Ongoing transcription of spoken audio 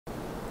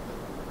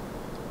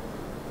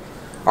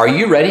Are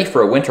you ready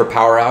for a winter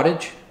power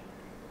outage?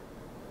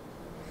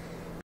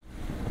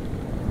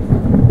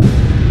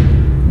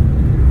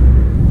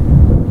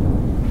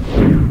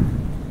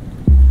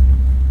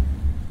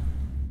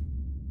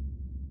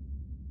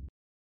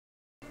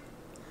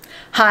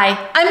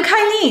 Hi, I'm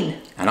Kylene.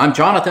 And I'm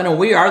Jonathan, and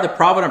we are the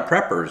Provident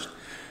Preppers.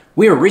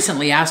 We were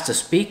recently asked to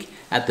speak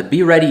at the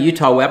Be Ready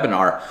Utah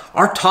webinar.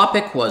 Our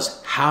topic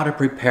was how to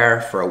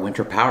prepare for a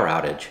winter power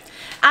outage.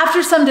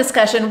 After some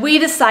discussion, we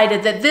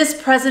decided that this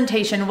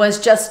presentation was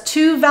just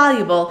too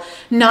valuable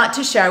not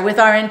to share with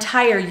our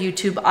entire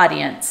YouTube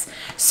audience.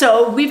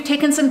 So we've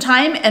taken some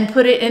time and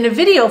put it in a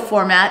video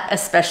format,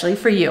 especially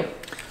for you.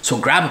 So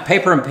grab a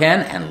paper and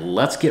pen and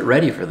let's get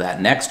ready for that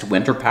next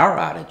winter power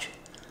outage.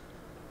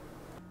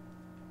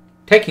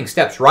 Taking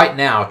steps right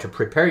now to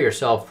prepare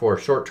yourself for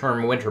a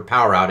short-term winter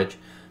power outage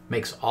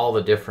makes all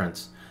the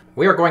difference.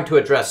 We are going to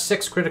address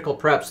 6 critical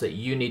preps that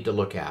you need to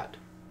look at.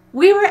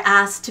 We were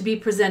asked to be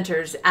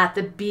presenters at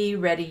the Be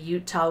Ready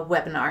Utah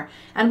webinar,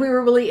 and we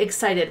were really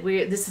excited.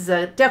 This is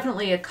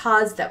definitely a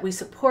cause that we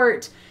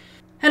support.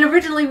 And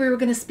originally we were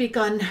going to speak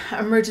on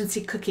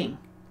emergency cooking.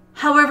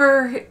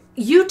 However,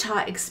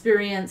 Utah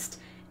experienced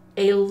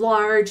a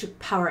large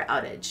power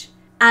outage.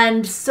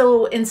 And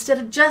so instead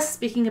of just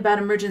speaking about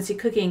emergency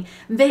cooking,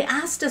 they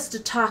asked us to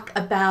talk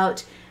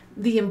about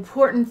the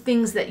important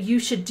things that you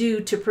should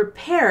do to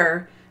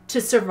prepare to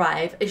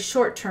survive a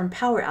short-term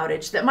power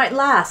outage that might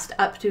last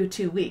up to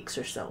 2 weeks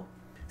or so.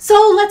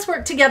 So let's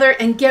work together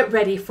and get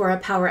ready for a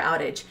power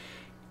outage.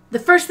 The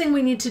first thing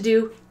we need to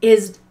do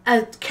is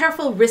a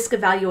careful risk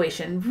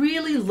evaluation.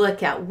 Really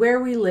look at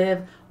where we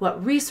live,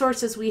 what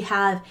resources we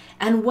have,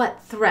 and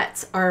what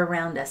threats are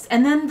around us.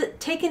 And then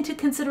take into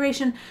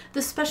consideration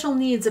the special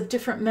needs of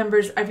different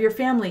members of your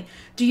family.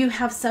 Do you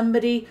have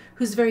somebody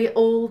who's very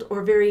old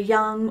or very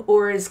young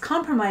or is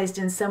compromised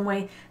in some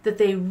way that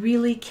they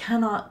really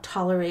cannot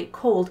tolerate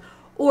cold?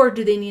 Or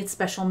do they need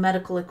special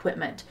medical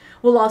equipment?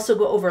 We'll also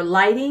go over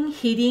lighting,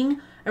 heating,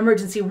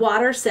 emergency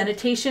water,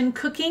 sanitation,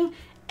 cooking,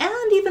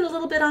 and even a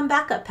little bit on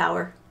backup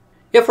power.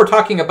 If we're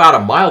talking about a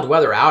mild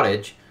weather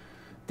outage,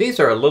 these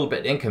are a little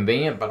bit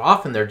inconvenient, but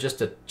often they're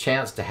just a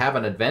chance to have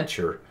an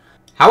adventure.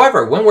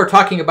 However, when we're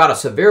talking about a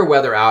severe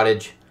weather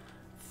outage,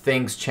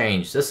 things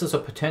change. This is a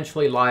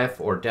potentially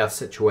life or death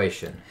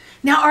situation.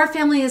 Now, our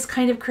family is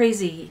kind of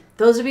crazy.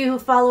 Those of you who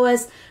follow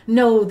us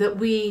know that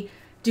we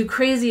do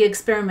crazy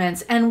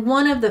experiments. And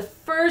one of the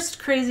first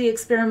crazy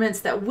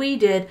experiments that we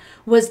did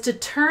was to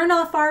turn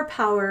off our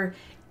power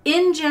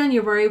in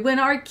January when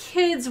our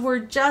kids were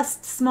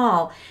just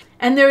small.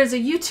 And there is a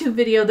YouTube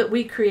video that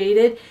we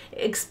created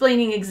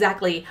explaining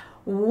exactly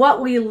what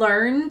we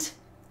learned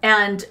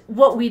and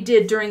what we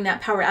did during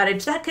that power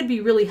outage. That could be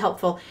really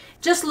helpful.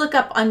 Just look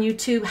up on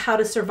YouTube how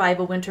to survive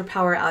a winter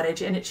power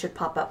outage and it should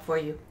pop up for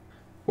you.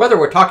 Whether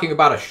we're talking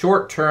about a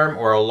short-term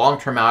or a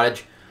long-term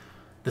outage,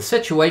 the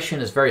situation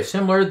is very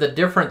similar. The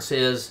difference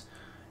is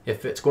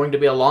if it's going to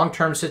be a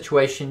long-term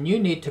situation, you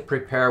need to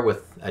prepare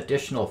with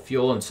additional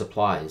fuel and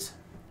supplies.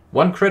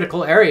 One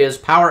critical area is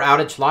power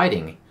outage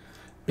lighting.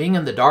 Being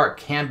in the dark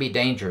can be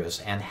dangerous,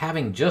 and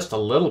having just a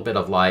little bit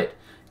of light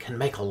can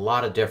make a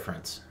lot of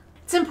difference.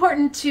 It's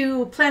important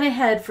to plan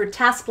ahead for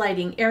task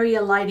lighting,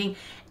 area lighting,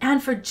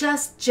 and for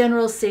just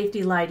general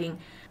safety lighting.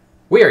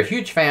 We are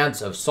huge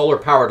fans of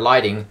solar-powered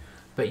lighting,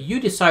 but you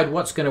decide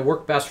what's going to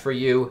work best for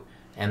you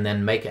and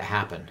then make it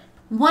happen.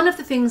 One of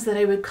the things that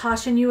I would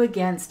caution you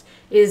against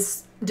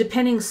is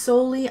depending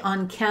solely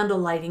on candle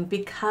lighting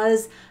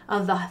because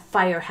of the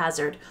fire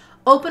hazard.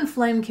 Open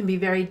flame can be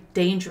very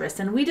dangerous,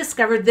 and we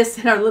discovered this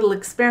in our little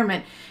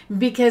experiment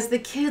because the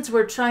kids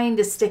were trying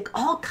to stick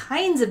all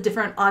kinds of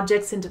different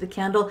objects into the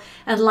candle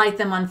and light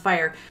them on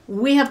fire.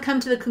 We have come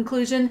to the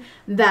conclusion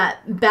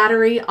that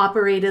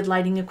battery-operated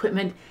lighting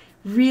equipment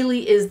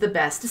really is the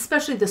best,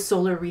 especially the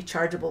solar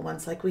rechargeable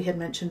ones like we had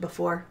mentioned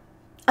before.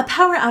 A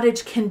power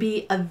outage can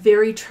be a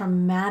very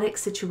traumatic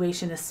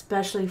situation,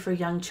 especially for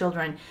young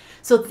children.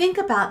 So think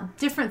about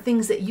different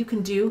things that you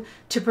can do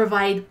to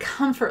provide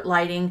comfort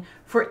lighting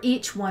for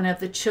each one of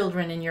the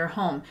children in your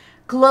home.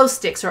 Glow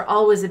sticks are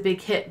always a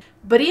big hit,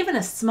 but even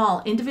a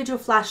small individual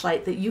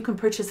flashlight that you can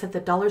purchase at the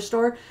dollar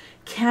store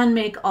can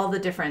make all the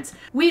difference.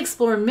 We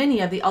explore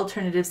many of the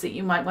alternatives that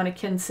you might want to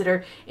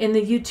consider in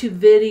the YouTube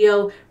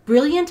video,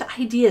 Brilliant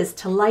Ideas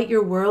to Light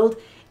Your World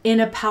in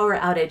a Power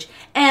Outage.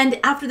 And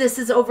after this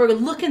is over,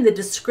 look in the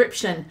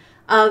description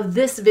of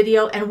this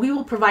video and we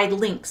will provide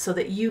links so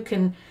that you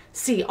can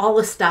see all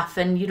the stuff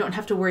and you don't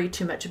have to worry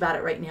too much about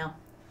it right now.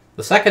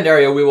 The second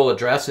area we will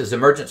address is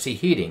emergency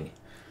heating.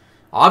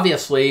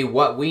 Obviously,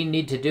 what we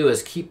need to do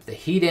is keep the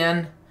heat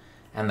in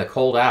and the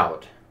cold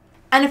out.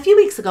 And a few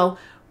weeks ago,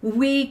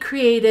 we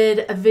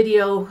created a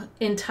video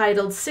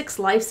entitled 6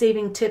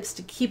 Life-Saving Tips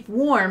to Keep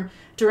Warm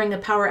During a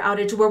Power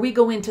Outage, where we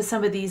go into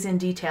some of these in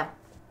detail.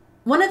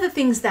 One of the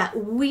things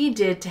that we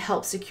did to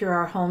help secure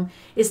our home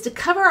is to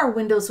cover our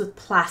windows with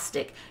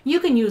plastic.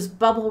 You can use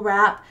bubble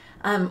wrap,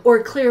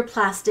 or clear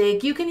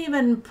plastic. You can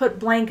even put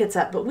blankets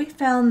up, but we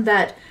found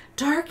that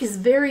dark is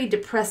very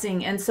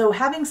depressing, and so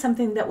having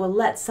something that will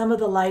let some of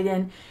the light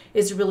in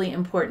is really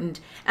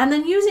important. And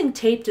then using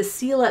tape to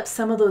seal up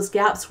some of those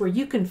gaps where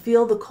you can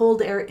feel the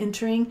cold air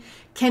entering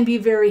can be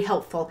very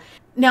helpful.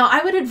 Now,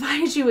 I would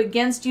advise you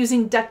against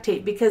using duct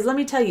tape, because let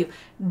me tell you,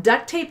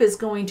 duct tape is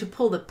going to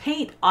pull the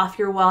paint off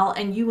your wall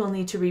and you will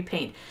need to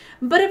repaint.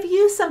 But if you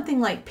use something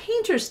like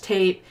painter's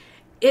tape,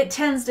 it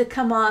tends to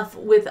come off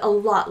with a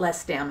lot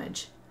less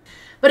damage.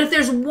 But if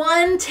there's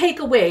one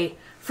takeaway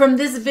from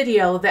this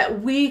video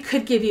that we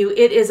could give you,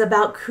 it is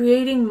about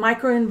creating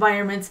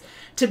microenvironments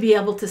to be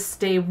able to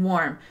stay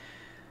warm.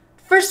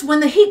 First, when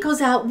the heat goes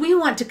out, we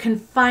want to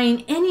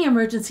confine any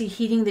emergency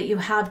heating that you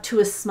have to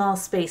a small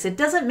space. It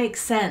doesn't make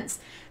sense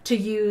to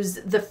use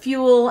the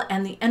fuel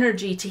and the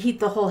energy to heat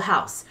the whole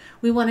house.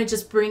 We want to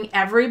just bring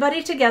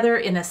everybody together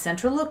in a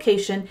central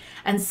location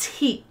and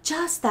heat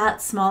just that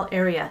small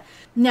area.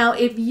 Now,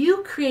 if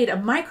you create a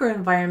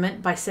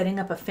microenvironment by setting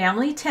up a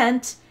family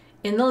tent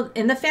in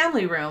the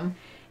family room,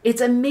 it's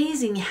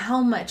amazing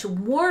how much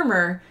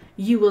warmer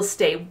you will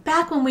stay.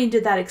 Back when we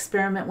did that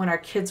experiment when our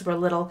kids were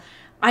little,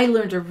 I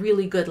learned a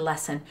really good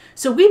lesson.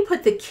 So we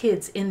put the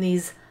kids in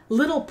these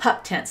little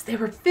pup tents. They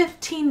were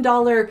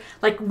 $15,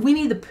 like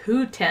Winnie the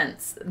Pooh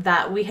tents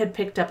that we had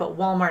picked up at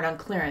Walmart on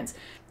clearance.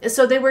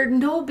 So they were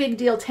no big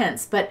deal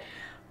tents, but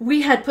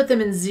we had put them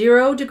in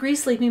 0-degree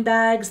sleeping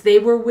bags. They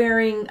were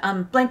wearing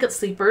blanket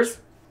sleepers,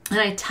 and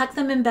I tucked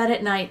them in bed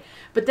at night.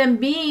 But then,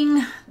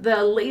 being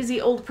the lazy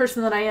old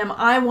person that I am,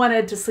 I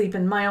wanted to sleep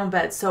in my own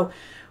bed. So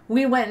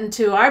we went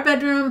into our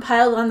bedroom,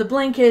 piled on the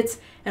blankets,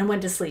 and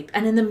went to sleep.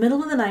 And in the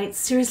middle of the night,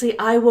 seriously,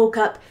 I woke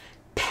up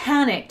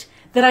panicked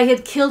that I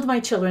had killed my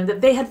children,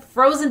 that they had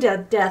frozen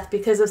to death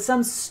because of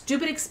some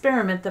stupid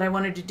experiment that I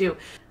wanted to do.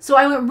 So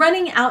I went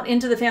running out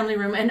into the family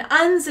room and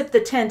unzipped the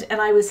tent, and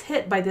I was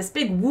hit by this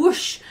big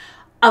whoosh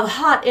of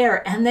hot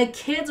air, and the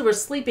kids were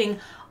sleeping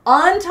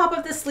on top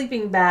of the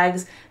sleeping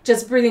bags,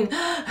 just breathing.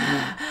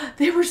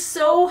 They were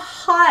so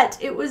hot.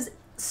 It was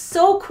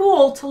so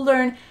cool to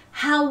learn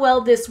how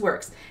well this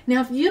works.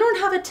 Now, if you don't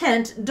have a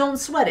tent, don't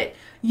sweat it.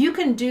 You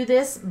can do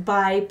this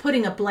by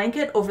putting a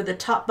blanket over the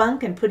top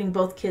bunk and putting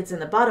both kids in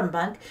the bottom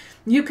bunk.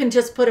 You can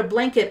just put a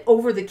blanket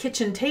over the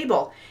kitchen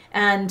table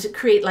and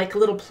create like a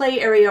little play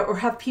area, or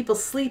have people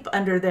sleep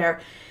under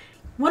there.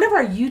 One of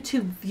our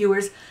YouTube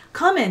viewers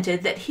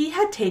commented that he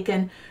had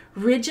taken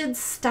rigid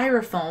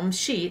styrofoam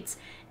sheets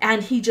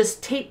and he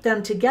just taped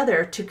them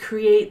together to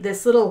create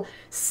this little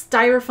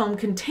styrofoam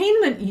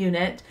containment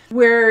unit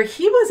where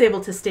he was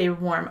able to stay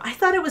warm. I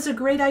thought it was a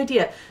great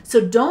idea.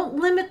 So don't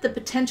limit the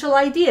potential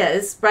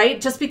ideas, right?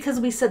 Just because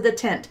we said the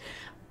tent.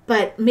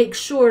 But make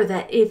sure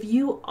that if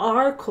you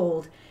are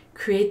cold,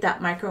 create that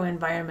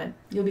microenvironment.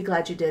 You'll be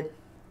glad you did.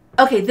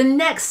 Okay, the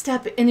next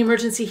step in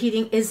emergency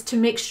heating is to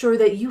make sure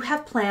that you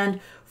have planned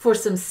for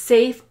some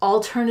safe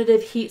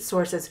alternative heat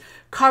sources.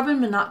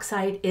 Carbon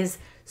monoxide is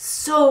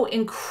so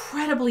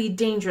incredibly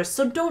dangerous,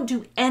 so don't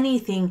do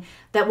anything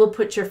that will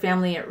put your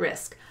family at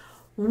risk.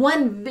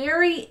 One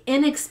very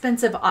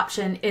inexpensive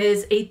option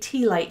is a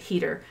tea light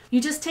heater.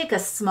 You just take a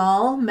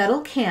small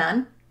metal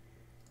can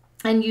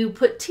and you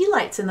put tea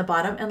lights in the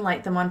bottom and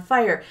light them on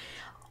fire.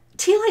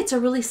 Tea lights are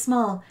really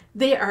small.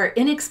 They are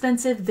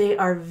inexpensive. They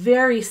are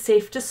very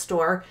safe to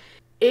store.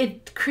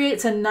 It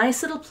creates a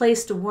nice little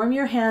place to warm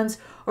your hands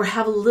or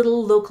have a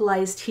little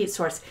localized heat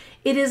source.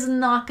 It is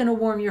not going to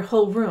warm your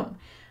whole room,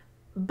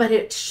 but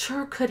it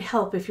sure could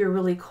help if you're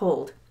really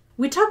cold.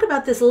 We talk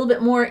about this a little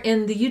bit more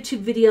in the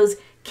YouTube videos,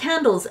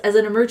 candles as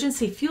an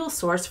emergency fuel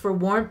source for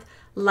warmth,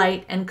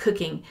 light, and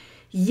cooking.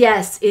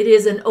 Yes, it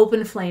is an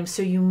open flame,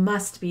 so you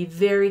must be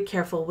very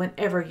careful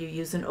whenever you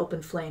use an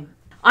open flame.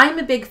 I'm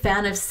a big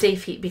fan of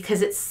safe heat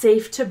because it's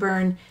safe to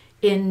burn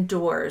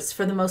indoors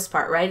for the most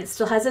part, right? It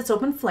still has its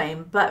open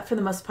flame, but for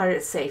the most part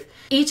it's safe.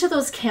 Each of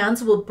those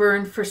cans will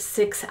burn for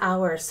 6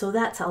 hours, so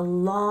that's a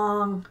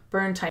long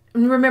burn time.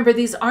 And remember,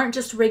 these aren't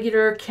just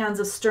regular cans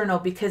of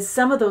Sterno, because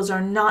some of those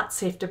are not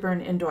safe to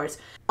burn indoors.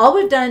 All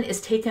we've done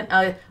is taken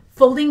a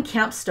folding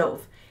camp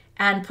stove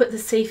and put the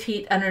safe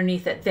heat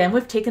underneath it. Then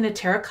we've taken a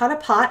terracotta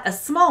pot, a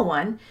small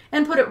one,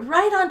 and put it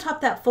right on top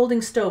of that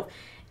folding stove.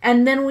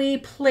 And then we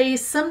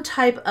place some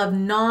type of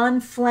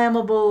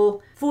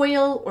non-flammable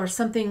foil or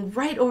something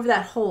right over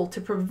that hole to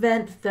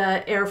prevent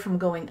the air from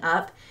going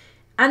up.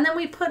 And then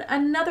we put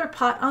another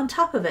pot on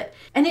top of it.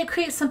 And it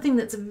creates something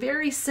that's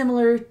very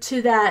similar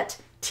to that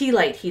tea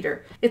light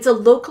heater. It's a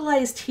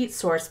localized heat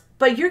source,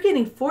 but you're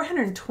getting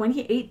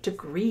 428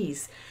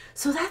 degrees.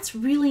 So that's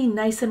really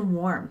nice and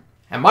warm.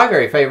 And my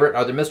very favorite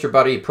are the Mr.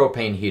 Buddy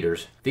propane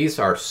heaters. These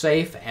are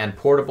safe and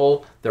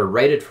portable. They're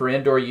rated for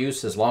indoor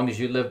use as long as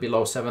you live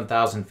below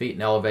 7,000 feet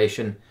in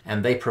elevation,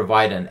 and they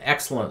provide an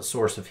excellent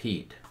source of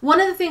heat. One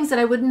of the things that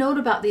I would note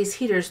about these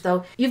heaters,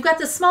 though, you've got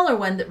the smaller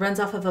one that runs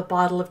off of a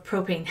bottle of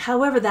propane.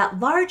 However, that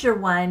larger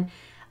one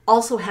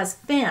also has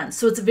fans,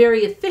 so it's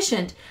very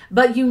efficient,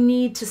 but you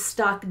need to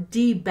stock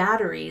D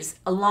batteries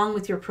along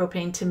with your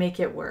propane to make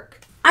it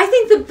work. I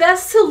think the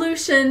best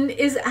solution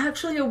is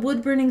actually a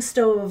wood-burning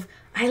stove.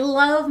 I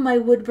love my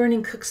wood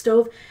burning cook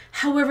stove.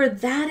 However,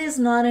 that is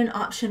not an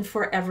option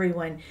for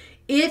everyone.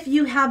 If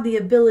you have the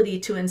ability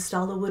to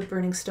install a wood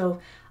burning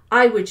stove,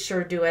 I would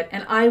sure do it,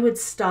 and I would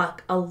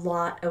stock a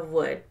lot of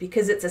wood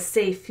because it's a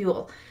safe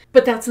fuel.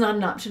 But that's not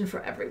an option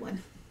for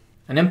everyone.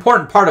 An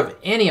important part of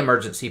any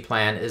emergency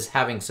plan is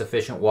having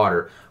sufficient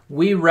water.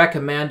 We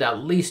recommend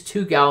at least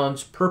 2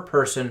 gallons per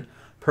person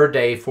per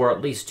day for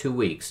at least 2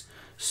 weeks.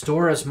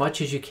 Store as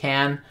much as you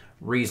can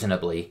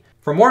reasonably.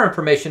 For more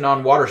information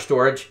on water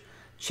storage,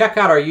 check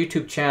out our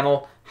YouTube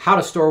channel, How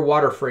to Store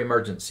Water for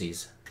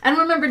Emergencies. And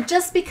remember,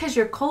 just because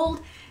you're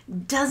cold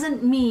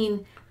doesn't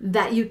mean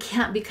that you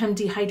can't become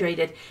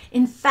dehydrated.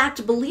 In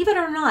fact, believe it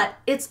or not,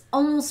 it's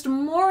almost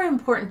more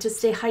important to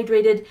stay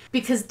hydrated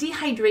because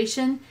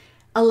dehydration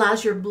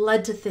allows your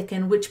blood to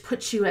thicken, which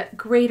puts you at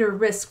greater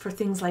risk for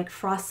things like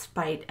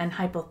frostbite and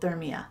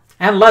hypothermia.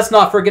 And let's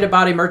not forget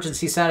about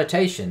emergency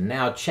sanitation.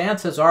 Now,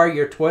 chances are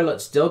your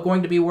toilet's still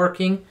going to be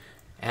working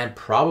and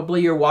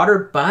probably your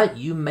water, but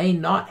you may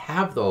not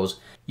have those.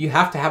 You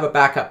have to have a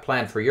backup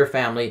plan for your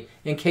family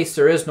in case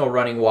there is no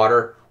running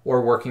water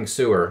or working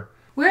sewer.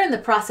 We're in the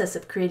process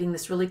of creating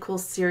this really cool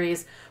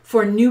series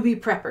for newbie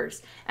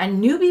preppers.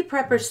 And newbie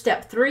preppers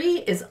step 3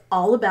 is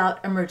all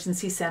about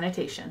emergency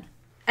sanitation.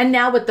 And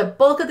now what the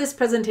bulk of this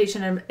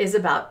presentation is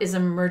about is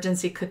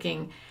emergency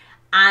cooking.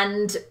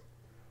 And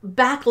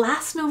back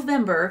last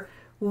November,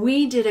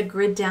 we did a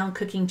grid down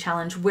cooking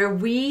challenge where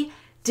we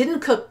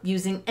didn't cook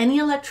using any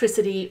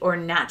electricity or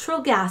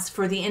natural gas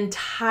for the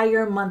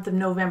entire month of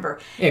November.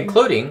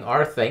 Including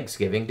our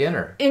Thanksgiving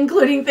dinner.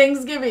 Including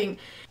Thanksgiving.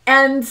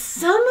 And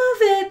some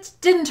of it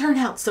didn't turn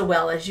out so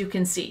well, as you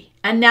can see.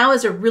 And now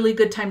is a really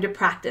good time to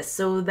practice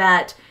so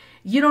that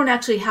you don't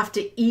actually have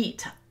to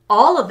eat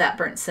all of that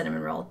burnt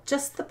cinnamon roll,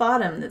 just the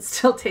bottom that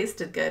still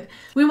tasted good.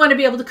 We want to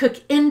be able to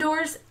cook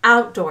indoors,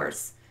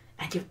 outdoors,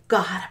 and you've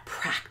got to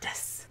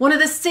practice. One of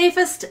the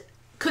safest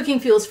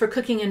cooking fuels for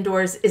cooking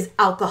indoors is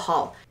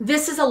alcohol.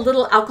 This is a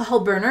little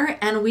alcohol burner,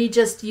 and we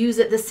just use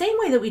it the same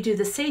way that we do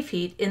the safe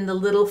heat in the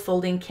little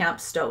folding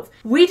camp stove.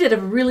 We did a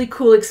really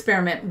cool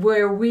experiment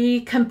where we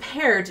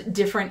compared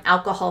different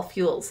alcohol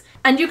fuels,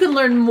 and you can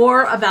learn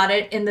more about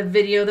it in the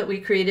video that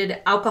we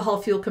created,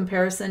 Alcohol Fuel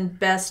Comparison,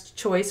 Best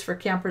Choice for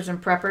Campers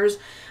and Preppers.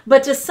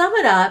 But to sum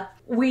it up,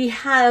 we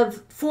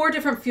have 4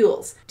 different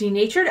fuels.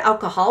 Denatured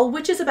alcohol,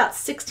 which is about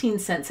 16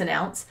 cents an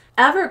ounce.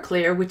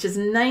 Everclear, which is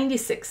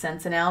 96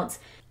 cents an ounce.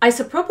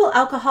 Isopropyl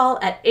alcohol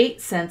at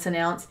 8 cents an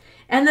ounce.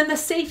 And then the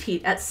safe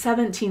heat at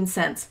 17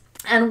 cents.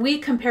 And we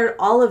compared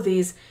all of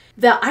these.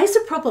 The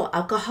isopropyl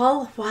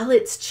alcohol, while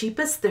it's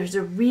cheapest, there's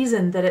a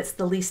reason that it's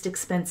the least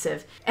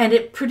expensive. And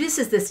it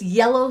produces this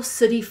yellow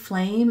sooty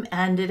flame,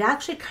 and it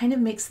actually kind of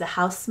makes the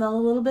house smell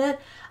a little bit.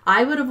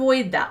 I would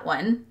avoid that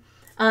one.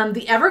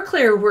 The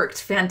Everclear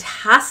worked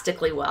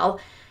fantastically well.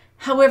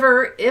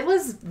 However, it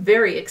was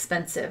very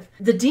expensive.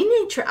 The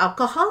denatured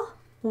alcohol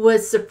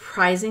was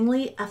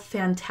surprisingly a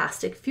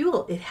fantastic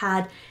fuel. It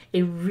had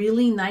a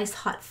really nice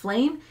hot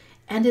flame,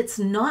 and it's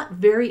not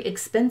very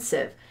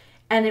expensive.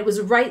 And it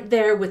was right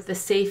there with the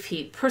safe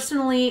heat.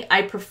 Personally,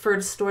 I prefer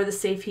to store the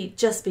safe heat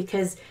just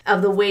because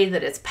of the way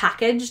that it's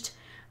packaged.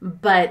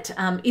 But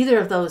either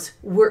of those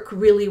work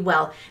really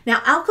well.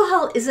 Now,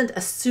 alcohol isn't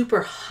a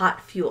super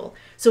hot fuel,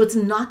 so it's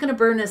not going to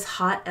burn as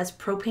hot as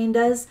propane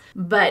does.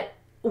 But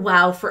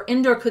wow, for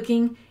indoor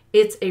cooking,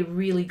 it's a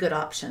really good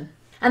option.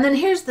 And then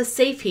here's the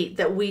safe heat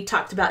that we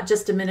talked about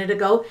just a minute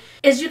ago.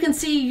 As you can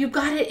see, you've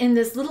got it in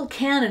this little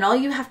can, and all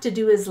you have to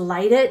do is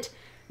light it.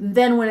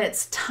 Then when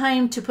it's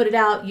time to put it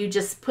out, you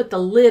just put the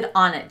lid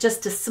on it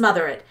just to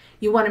smother it.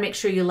 You want to make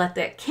sure you let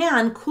that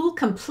can cool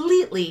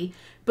completely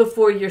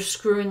before you're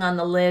screwing on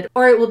the lid,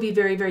 or it will be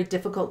very, very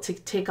difficult to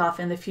take off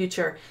in the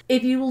future.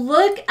 If you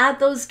look at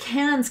those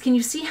cans, can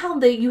you see how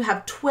you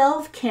have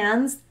 12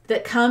 cans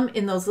that come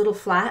in those little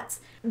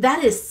flats?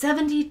 That is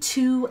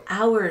 72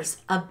 hours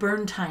of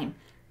burn time.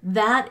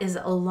 That is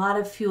a lot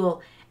of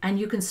fuel, and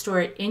you can store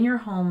it in your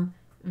home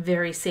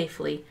very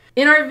safely.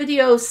 In our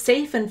video,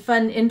 Safe and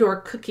Fun Indoor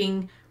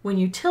Cooking When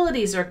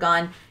Utilities Are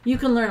Gone, you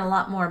can learn a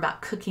lot more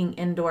about cooking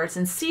indoors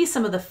and see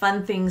some of the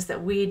fun things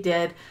that we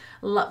did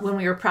when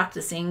we were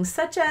practicing,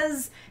 such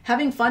as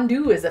having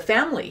fondue as a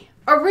family.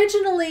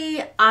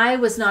 Originally, I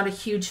was not a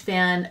huge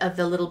fan of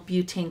the little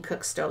butane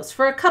cook stoves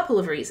for a couple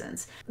of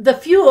reasons. The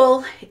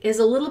fuel is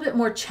a little bit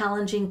more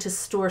challenging to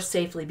store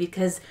safely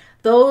because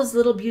those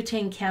little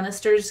butane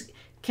canisters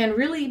can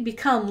really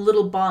become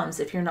little bombs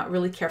if you're not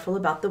really careful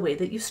about the way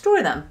that you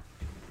store them.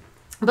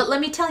 But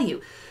let me tell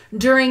you,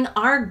 during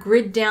our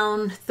grid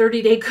down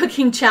 30-day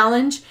cooking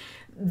challenge,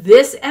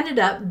 this ended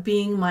up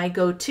being my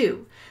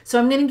go-to. So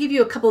I'm going to give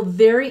you a couple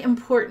very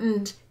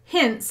important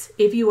hints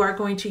if you are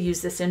going to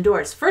use this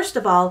indoors. First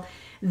of all,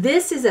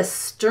 this is a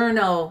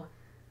sterno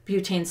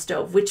butane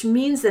stove, which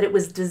means that it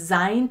was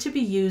designed to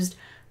be used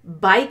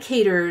by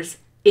caterers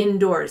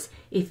indoors.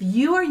 If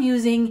you are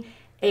using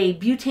a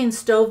butane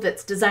stove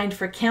that's designed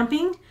for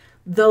camping,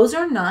 those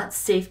are not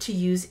safe to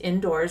use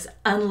indoors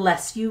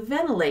unless you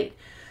ventilate.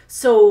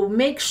 So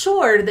make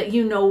sure that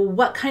you know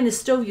what kind of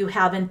stove you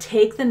have and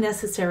take the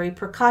necessary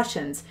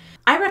precautions.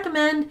 I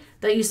recommend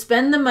that you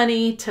spend the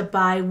money to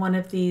buy one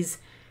of these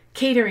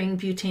catering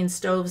butane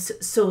stoves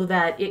so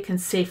that it can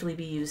safely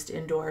be used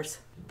indoors.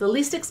 The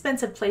least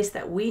expensive place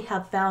that we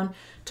have found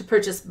to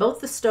purchase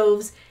both the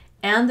stoves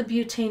and the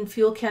butane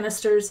fuel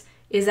canisters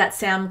is at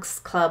Sam's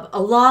Club,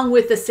 along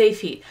with the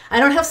Safe Heat. I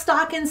don't have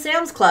stock in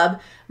Sam's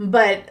Club,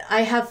 but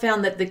I have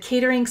found that the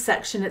catering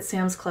section at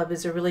Sam's Club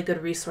is a really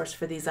good resource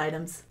for these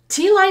items.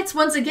 Tea lights,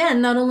 once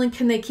again, not only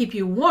can they keep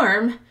you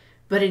warm,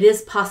 but it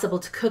is possible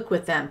to cook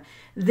with them.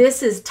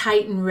 This is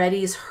Titan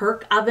Ready's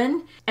Herc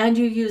oven, and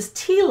you use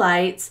tea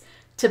lights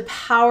to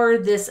power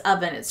this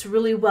oven. It's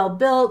really well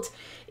built.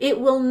 It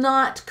will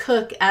not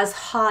cook as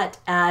hot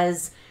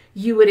as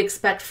you would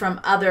expect from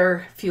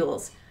other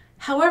fuels.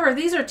 However,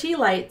 these are tea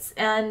lights,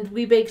 and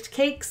we baked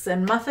cakes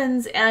and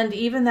muffins and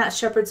even that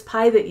shepherd's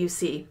pie that you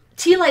see.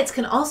 Tea lights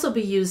can also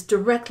be used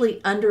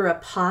directly under a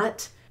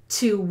pot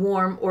to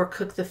warm or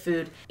cook the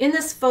food. In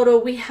this photo,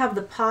 we have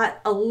the pot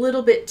a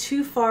little bit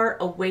too far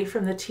away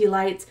from the tea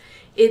lights.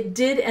 It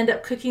did end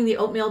up cooking the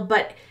oatmeal,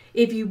 but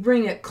if you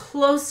bring it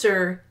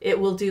closer, it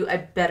will do a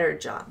better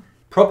job.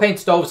 Propane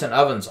stoves and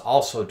ovens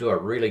also do a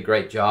really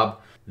great job.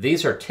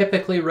 These are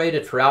typically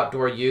rated for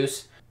outdoor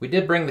use. We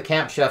did bring the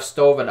Camp Chef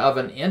stove and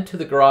oven into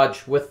the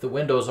garage with the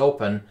windows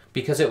open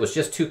because it was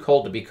just too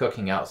cold to be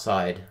cooking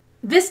outside.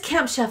 This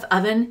Camp Chef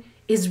oven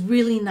is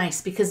really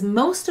nice because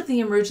most of the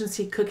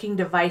emergency cooking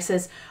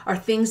devices are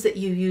things that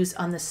you use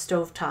on the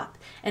stovetop,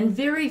 and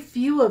very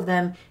few of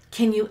them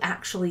can you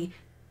actually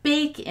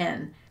bake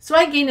in. So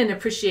I gained an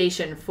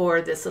appreciation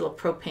for this little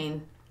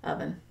propane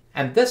oven.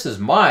 And this is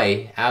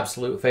my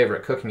absolute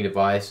favorite cooking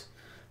device.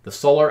 The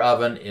solar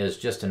oven is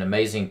just an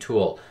amazing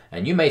tool.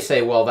 And you may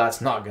say, well, that's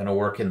not going to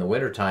work in the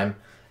wintertime.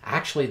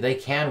 Actually, they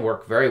can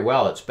work very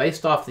well. It's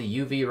based off the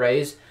UV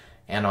rays,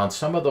 and on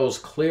some of those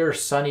clear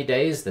sunny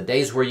days, the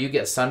days where you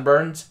get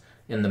sunburns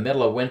in the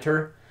middle of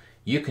winter,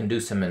 you can do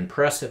some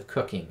impressive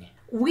cooking.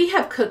 We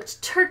have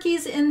cooked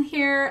turkeys in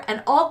here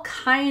and all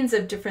kinds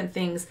of different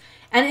things.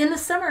 And in the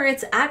summer,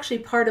 it's actually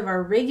part of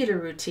our regular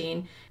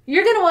routine.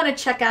 You're going to want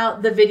to check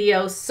out the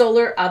video,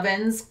 Solar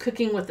Ovens,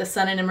 Cooking with the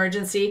Sun in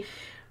Emergency.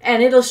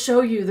 And it'll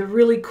show you the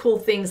really cool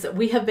things that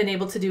we have been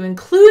able to do,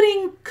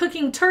 including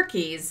cooking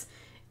turkeys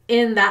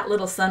in that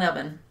little sun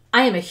oven.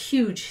 I am a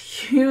huge,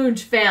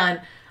 huge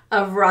fan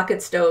of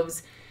rocket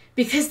stoves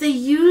because they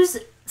use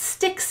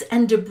sticks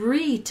and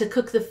debris to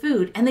cook the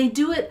food, and they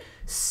do it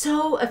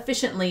so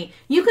efficiently.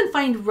 You can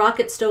find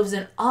rocket stoves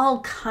in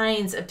all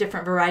kinds of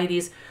different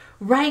varieties.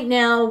 Right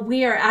now,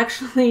 we are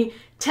actually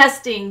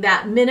testing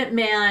that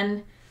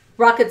Minuteman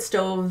rocket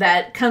stove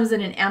that comes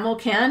in an ammo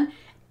can.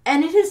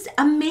 And it is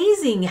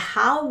amazing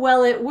how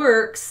well it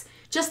works.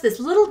 Just this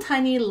little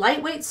tiny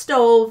lightweight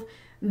stove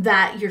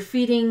that you're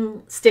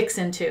feeding sticks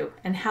into,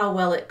 and how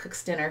well it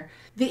cooks dinner.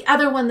 The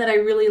other one that I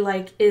really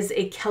like is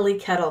a Kelly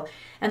kettle.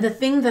 And the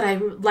thing that I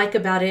like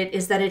about it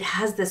is that it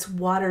has this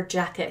water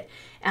jacket.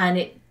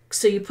 And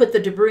so you put the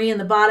debris in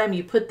the bottom,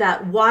 you put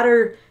that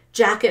water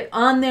jacket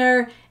on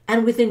there,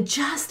 and within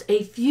just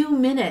a few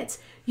minutes,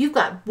 you've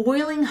got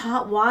boiling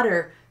hot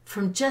water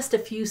from just a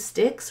few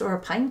sticks or a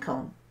pine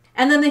cone.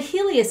 And then the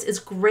Helios is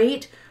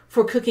great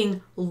for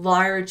cooking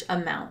large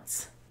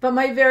amounts. But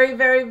my very,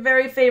 very,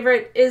 very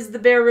favorite is the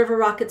Bear River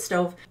Rocket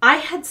Stove. I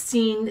had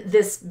seen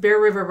this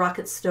Bear River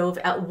Rocket Stove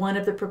at one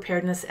of the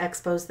Preparedness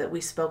Expos that we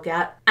spoke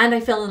at, and I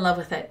fell in love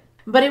with it.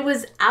 But it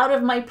was out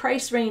of my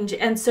price range,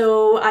 and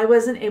so I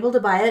wasn't able to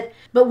buy it.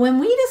 But when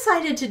we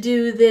decided to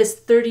do this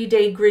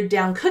 30-day grid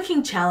down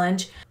cooking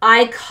challenge,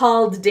 I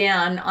called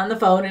Dan on the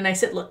phone and I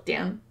said, look,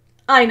 Dan,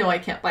 I know I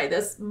can't buy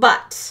this,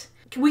 but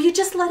will you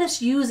just let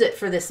us use it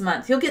for this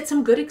month? You'll get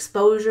some good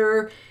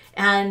exposure,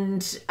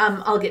 and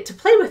I'll get to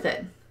play with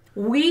it.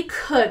 We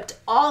cooked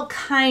all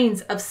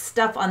kinds of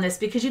stuff on this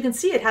because you can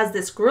see it has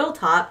this grill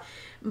top,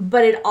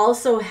 but it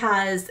also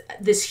has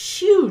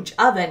this huge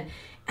oven.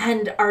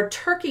 And our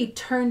turkey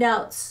turned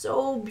out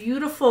so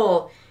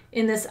beautiful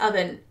in this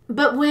oven.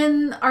 But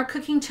when our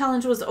cooking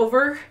challenge was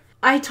over,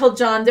 I told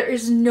John there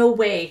is no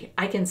way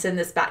I can send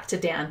this back to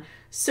Dan.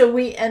 So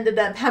we ended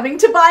up having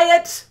to buy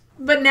it.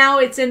 But now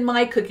it's in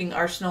my cooking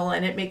arsenal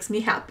and it makes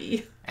me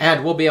happy.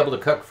 And we'll be able to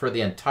cook for the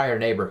entire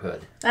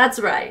neighborhood. That's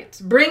right.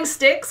 Bring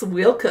sticks,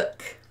 we'll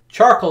cook.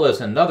 Charcoal is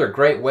another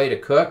great way to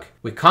cook.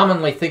 We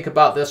commonly think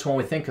about this when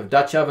we think of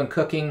Dutch oven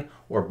cooking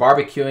or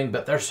barbecuing,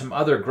 but there's some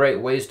other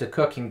great ways to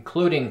cook,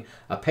 including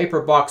a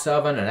paper box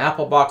oven, an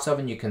apple box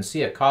oven. You can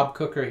see a cob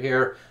cooker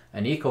here,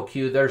 an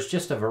EcoQ. There's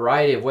just a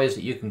variety of ways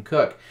that you can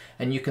cook.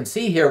 And you can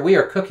see here we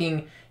are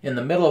cooking in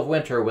the middle of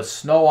winter with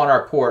snow on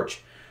our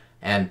porch,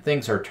 and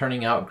things are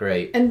turning out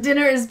great. And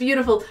dinner is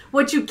beautiful.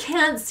 What you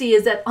can't see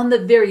is that on the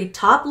very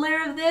top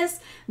layer of this,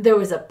 there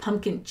was a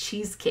pumpkin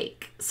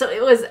cheesecake. So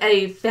it was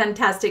a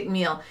fantastic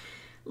meal.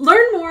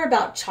 Learn more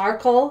about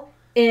charcoal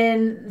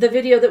in the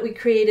video that we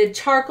created,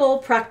 Charcoal,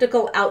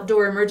 Practical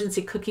Outdoor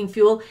Emergency Cooking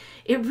Fuel.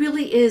 It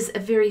really is a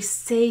very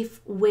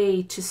safe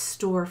way to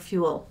store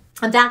fuel.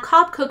 And that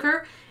cob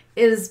cooker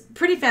is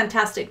pretty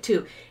fantastic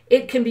too.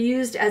 It can be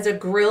used as a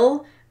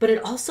grill, but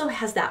it also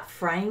has that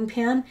frying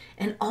pan,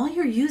 and all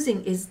you're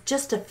using is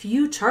just a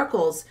few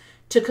charcoals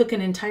to cook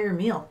an entire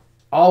meal.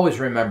 Always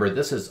remember,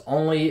 this is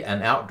only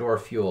an outdoor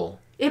fuel.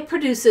 It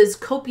produces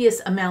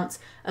copious amounts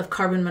of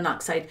carbon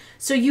monoxide,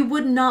 so you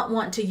would not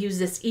want to use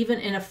this even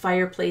in a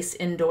fireplace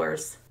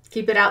indoors.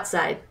 Keep it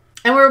outside.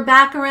 And we're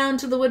back around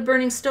to the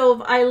wood-burning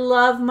stove. I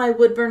love my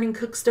wood-burning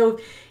cook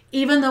stove,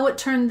 even though it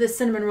turned the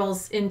cinnamon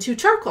rolls into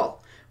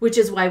charcoal, which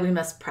is why we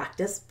must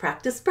practice,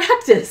 practice,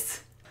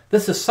 practice.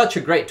 This is such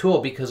a great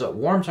tool because it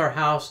warms our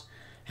house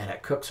and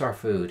it cooks our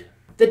food.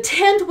 The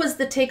tent was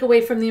the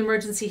takeaway from the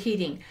emergency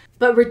heating,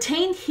 but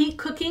retained heat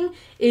cooking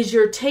is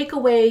your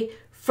takeaway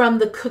from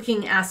the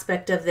cooking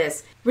aspect of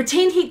this.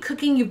 Retained heat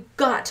cooking, you've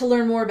got to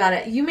learn more about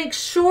it. You make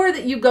sure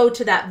that you go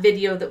to that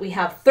video that we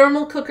have,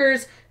 Thermal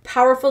Cookers,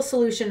 Powerful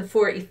Solution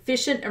for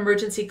Efficient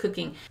Emergency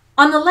Cooking.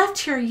 On the left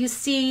here, you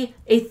see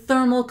a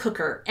thermal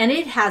cooker, and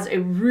it has a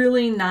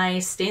really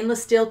nice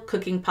stainless steel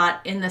cooking pot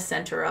in the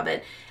center of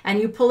it.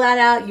 And you pull that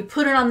out, you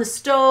put it on the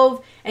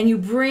stove, and you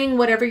bring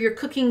whatever you're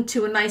cooking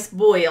to a nice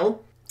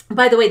boil.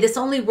 By the way, this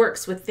only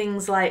works with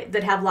things like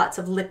that have lots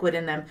of liquid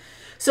in them.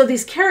 So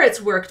these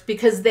carrots worked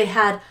because they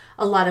had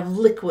a lot of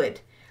liquid.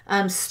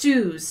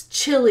 Stews,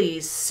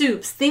 chilies,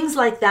 soups, things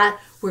like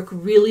that work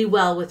really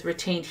well with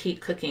retained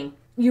heat cooking.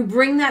 You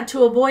bring that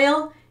to a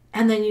boil,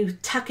 and then you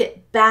tuck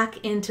it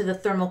back into the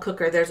thermal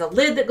cooker. There's a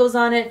lid that goes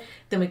on it.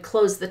 Then we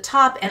close the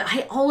top, and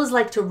I always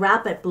like to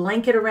wrap a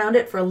blanket around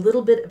it for a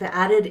little bit of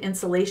added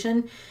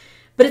insulation.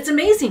 But it's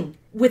amazing.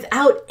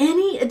 Without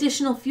any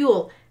additional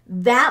fuel,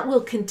 that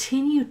will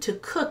continue to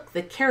cook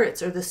the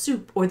carrots or the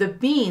soup or the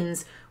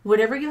beans,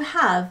 whatever you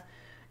have.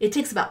 It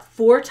takes about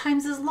 4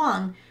 times as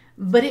long,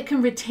 but it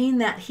can retain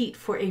that heat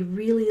for a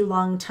really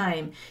long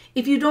time.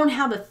 If you don't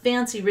have a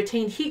fancy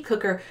retained heat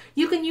cooker,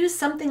 you can use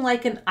something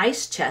like an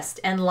ice chest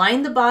and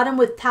line the bottom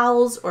with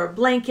towels or a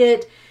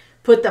blanket,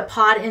 put the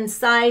pot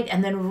inside,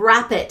 and then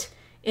wrap it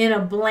in a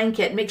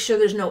blanket. Make sure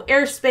there's no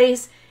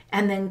airspace,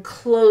 and then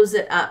close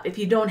it up. If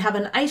you don't have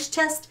an ice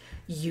chest,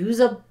 use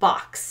a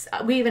box.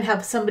 We even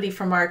have somebody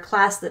from our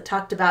class that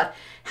talked about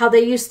how they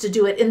used to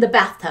do it in the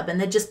bathtub,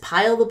 and they just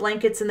pile the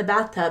blankets in the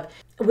bathtub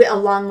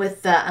along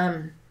with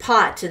the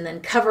pot and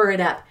then cover it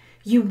up.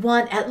 You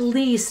want at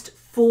least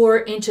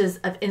 4 inches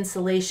of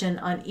insulation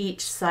on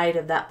each side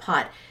of that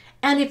pot.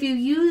 And if you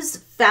use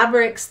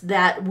fabrics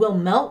that will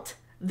melt,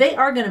 they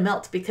are going to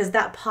melt because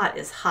that pot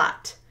is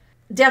hot.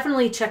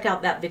 Definitely check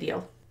out that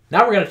video.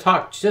 Now we're going to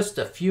talk just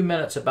a few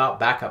minutes about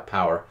backup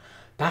power.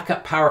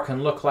 Backup power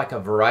can look like a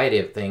variety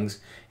of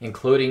things,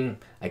 including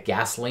a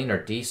gasoline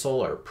or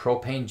diesel or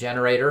propane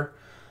generator.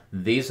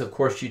 These, of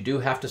course, you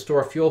do have to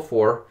store fuel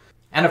for.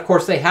 And of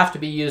course, they have to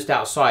be used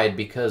outside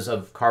because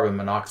of carbon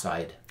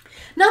monoxide.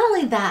 Not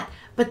only that,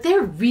 but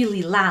they're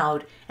really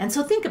loud. And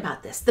so think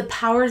about this. The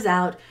power's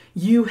out.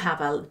 You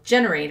have a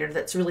generator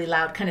that's really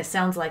loud, kind of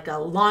sounds like a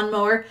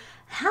lawnmower.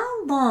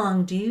 How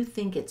long do you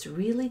think it's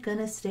really going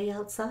to stay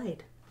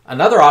outside?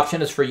 Another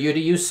option is for you to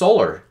use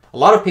solar. A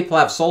lot of people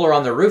have solar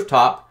on their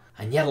rooftop,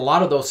 and yet a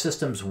lot of those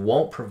systems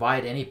won't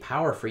provide any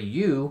power for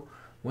you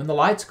when the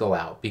lights go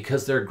out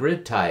because they're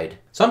grid tied.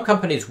 Some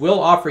companies will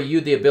offer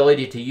you the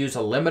ability to use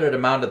a limited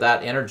amount of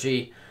that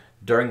energy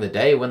during the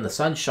day when the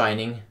sun's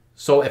shining.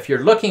 So if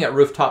you're looking at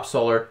rooftop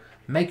solar,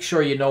 make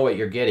sure you know what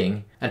you're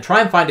getting and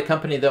try and find a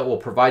company that will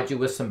provide you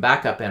with some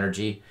backup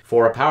energy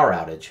for a power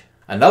outage.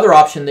 Another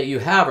option that you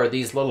have are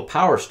these little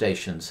power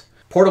stations.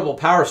 Portable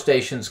power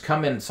stations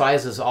come in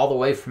sizes all the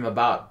way from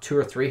about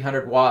 200 or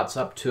 300 watts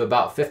up to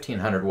about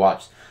 1500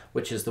 watts,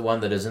 which is the one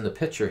that is in the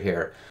picture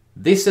here.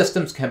 These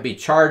systems can be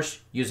charged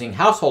using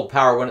household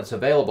power when it's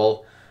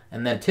available,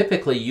 and then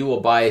typically you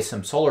will buy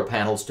some solar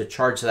panels to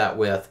charge that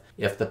with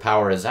if the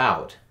power is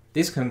out.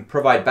 These can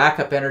provide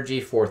backup energy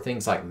for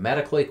things like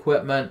medical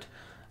equipment,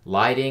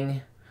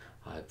 lighting,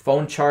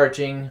 phone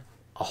charging,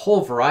 a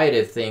whole variety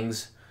of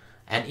things,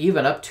 and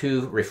even up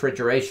to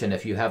refrigeration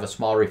if you have a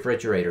small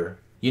refrigerator.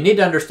 You need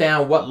to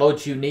understand what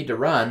loads you need to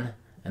run,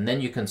 and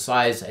then you can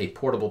size a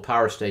portable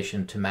power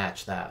station to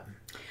match that.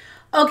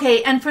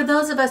 Okay, and for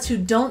those of us who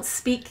don't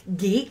speak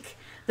geek,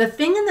 the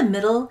thing in the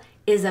middle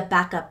is a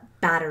backup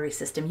battery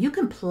system. You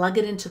can plug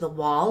it into the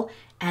wall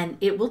and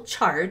it will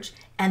charge,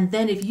 and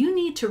then if you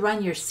need to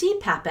run your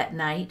CPAP at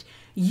night,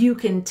 you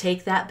can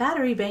take that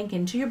battery bank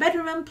into your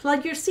bedroom and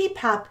plug your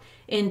CPAP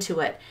into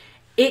it.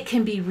 It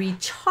can be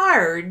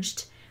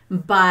recharged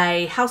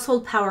by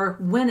household power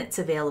when it's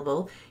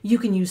available. You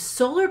can use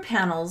solar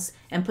panels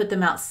and put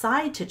them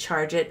outside to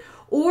charge it,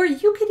 or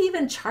you could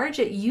even charge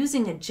it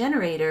using a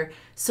generator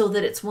so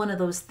that it's one of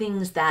those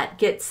things that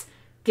gets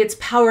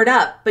powered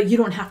up, but you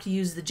don't have to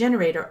use the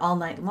generator all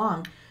night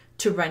long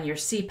to run your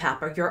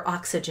CPAP or your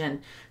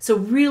oxygen. So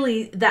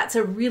really, that's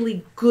a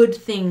really good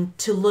thing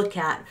to look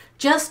at,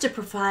 just to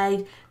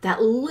provide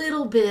that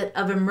little bit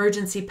of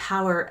emergency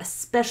power,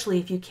 especially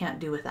if you can't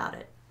do without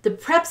it. The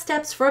prep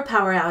steps for a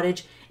power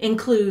outage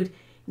include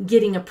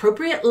getting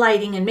appropriate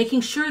lighting and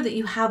making sure that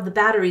you have the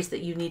batteries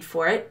that you need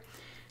for it,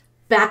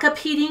 backup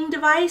heating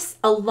device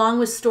along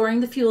with storing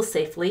the fuel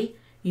safely,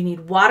 You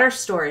need water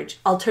storage,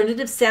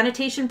 alternative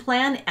sanitation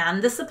plan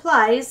and the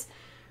supplies,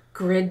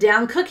 grid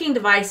down cooking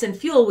device and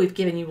fuel. We've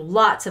given you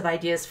lots of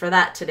ideas for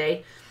that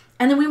today.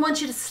 And then we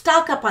want you to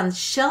stock up on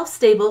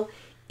shelf-stable,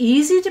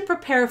 easy to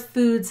prepare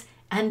foods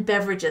and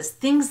beverages,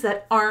 things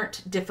that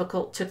aren't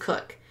difficult to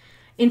cook.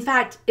 In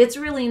fact, it's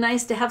really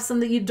nice to have some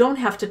that you don't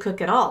have to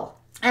cook at all.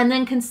 And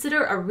then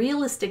consider a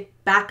realistic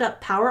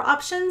backup power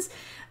options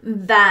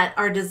that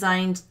are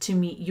designed to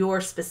meet your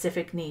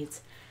specific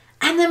needs.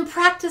 And then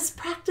practice,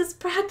 practice,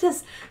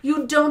 practice.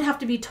 You don't have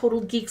to be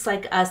total geeks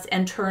like us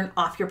and turn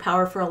off your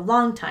power for a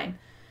long time.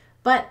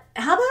 But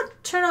how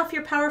about turn off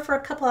your power for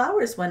a couple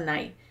hours one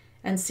night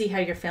and see how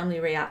your family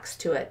reacts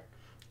to it?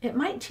 It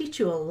might teach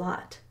you a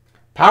lot.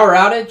 Power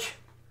outage?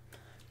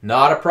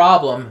 Not a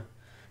problem,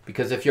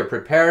 because if you're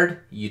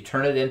prepared, you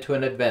turn it into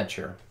an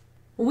adventure.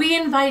 We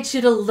invite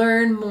you to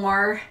learn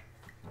more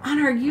on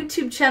our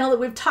YouTube channel that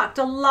we've talked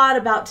a lot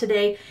about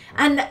today.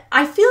 And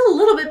I feel a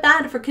little bit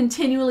bad for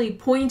continually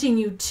pointing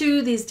you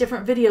to these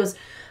different videos,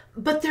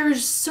 but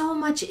there's so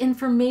much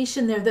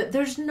information there that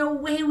there's no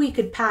way we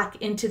could pack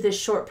into this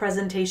short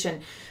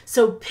presentation.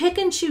 So pick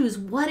and choose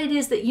what it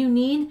is that you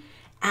need,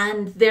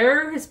 and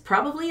there is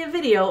probably a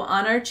video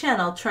on our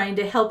channel trying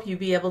to help you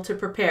be able to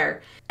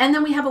prepare. And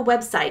then we have a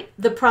website,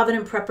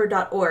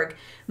 theprovidentprepper.org.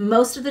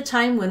 Most of the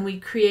time when we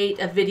create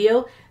a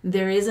video,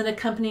 there is an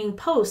accompanying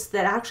post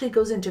that actually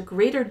goes into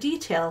greater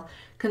detail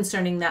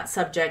concerning that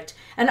subject.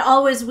 And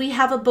always we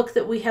have a book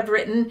that we have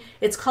written.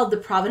 It's called The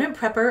Provident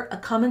Prepper, A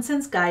Common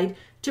Sense Guide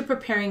to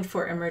Preparing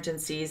for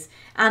Emergencies.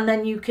 And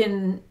then you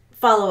can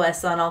follow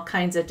us on all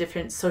kinds of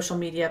different social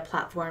media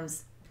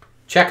platforms.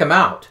 Check them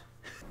out.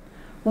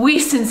 We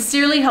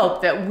sincerely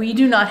hope that we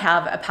do not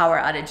have a power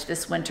outage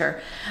this winter,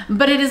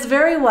 but it is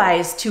very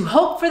wise to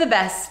hope for the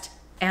best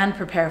and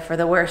prepare for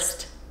the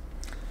worst.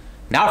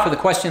 Now for the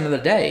question of the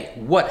day.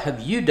 What have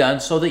you done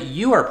so that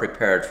you are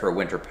prepared for a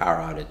winter power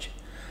outage?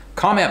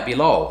 Comment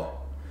below,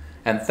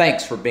 and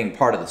thanks for being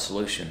part of the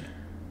solution.